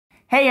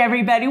Hey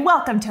everybody,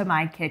 welcome to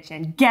my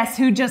kitchen. Guess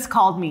who just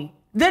called me?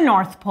 The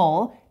North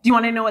Pole. Do you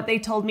want to know what they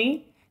told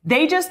me?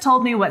 They just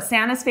told me what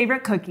Santa's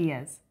favorite cookie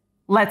is.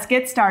 Let's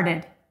get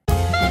started.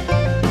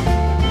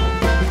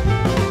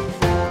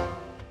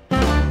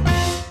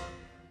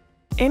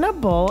 In a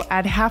bowl,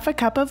 add half a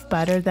cup of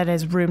butter that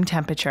is room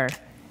temperature.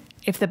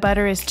 If the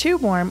butter is too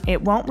warm,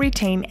 it won't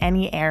retain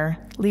any air,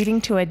 leading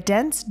to a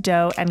dense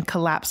dough and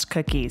collapsed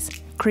cookies.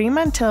 Cream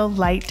until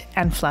light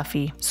and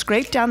fluffy.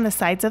 Scrape down the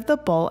sides of the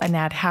bowl and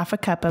add half a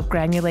cup of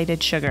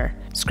granulated sugar.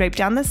 Scrape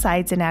down the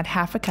sides and add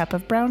half a cup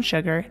of brown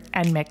sugar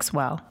and mix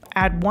well.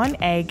 Add 1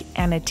 egg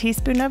and a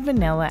teaspoon of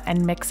vanilla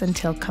and mix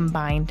until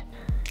combined.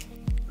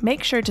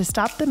 Make sure to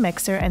stop the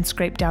mixer and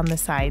scrape down the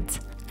sides.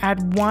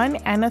 Add 1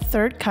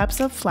 1/3 cups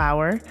of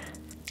flour,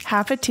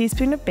 half a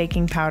teaspoon of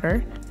baking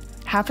powder,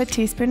 half a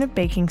teaspoon of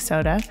baking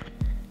soda,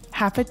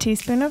 half a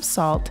teaspoon of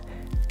salt,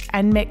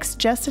 and mix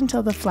just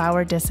until the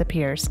flour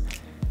disappears.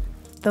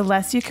 The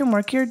less you can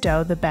work your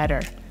dough, the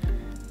better.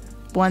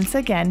 Once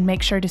again,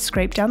 make sure to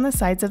scrape down the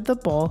sides of the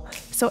bowl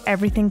so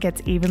everything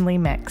gets evenly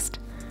mixed.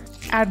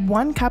 Add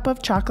 1 cup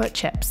of chocolate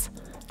chips.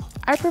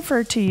 I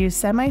prefer to use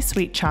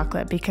semi-sweet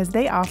chocolate because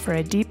they offer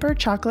a deeper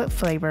chocolate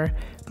flavor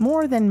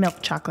more than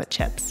milk chocolate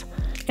chips.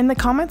 In the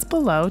comments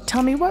below,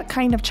 tell me what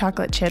kind of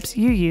chocolate chips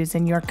you use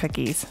in your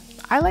cookies.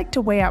 I like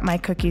to weigh out my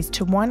cookies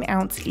to 1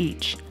 ounce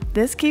each.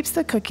 This keeps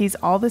the cookies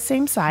all the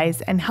same size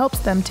and helps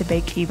them to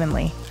bake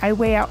evenly. I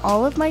weigh out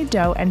all of my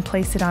dough and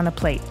place it on a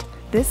plate.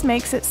 This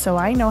makes it so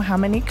I know how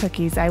many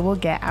cookies I will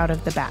get out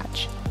of the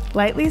batch.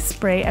 Lightly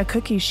spray a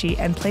cookie sheet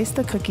and place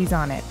the cookies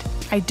on it.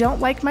 I don't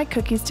like my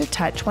cookies to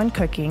touch when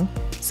cooking,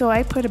 so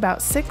I put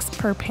about 6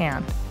 per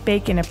pan.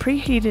 Bake in a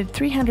preheated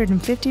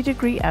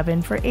 350-degree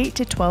oven for 8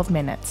 to 12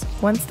 minutes.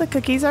 Once the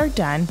cookies are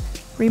done,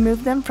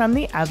 remove them from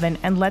the oven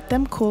and let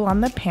them cool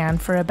on the pan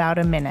for about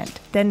a minute.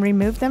 Then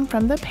remove them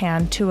from the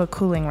pan to a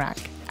cooling rack.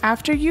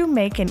 After you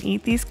make and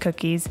eat these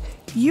cookies,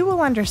 you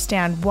will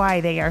understand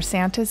why they are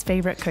Santa's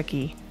favorite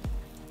cookie.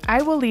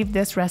 I will leave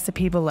this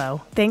recipe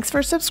below. Thanks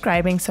for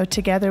subscribing so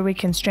together we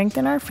can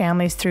strengthen our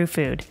families through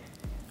food.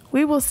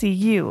 We will see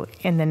you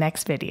in the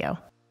next video.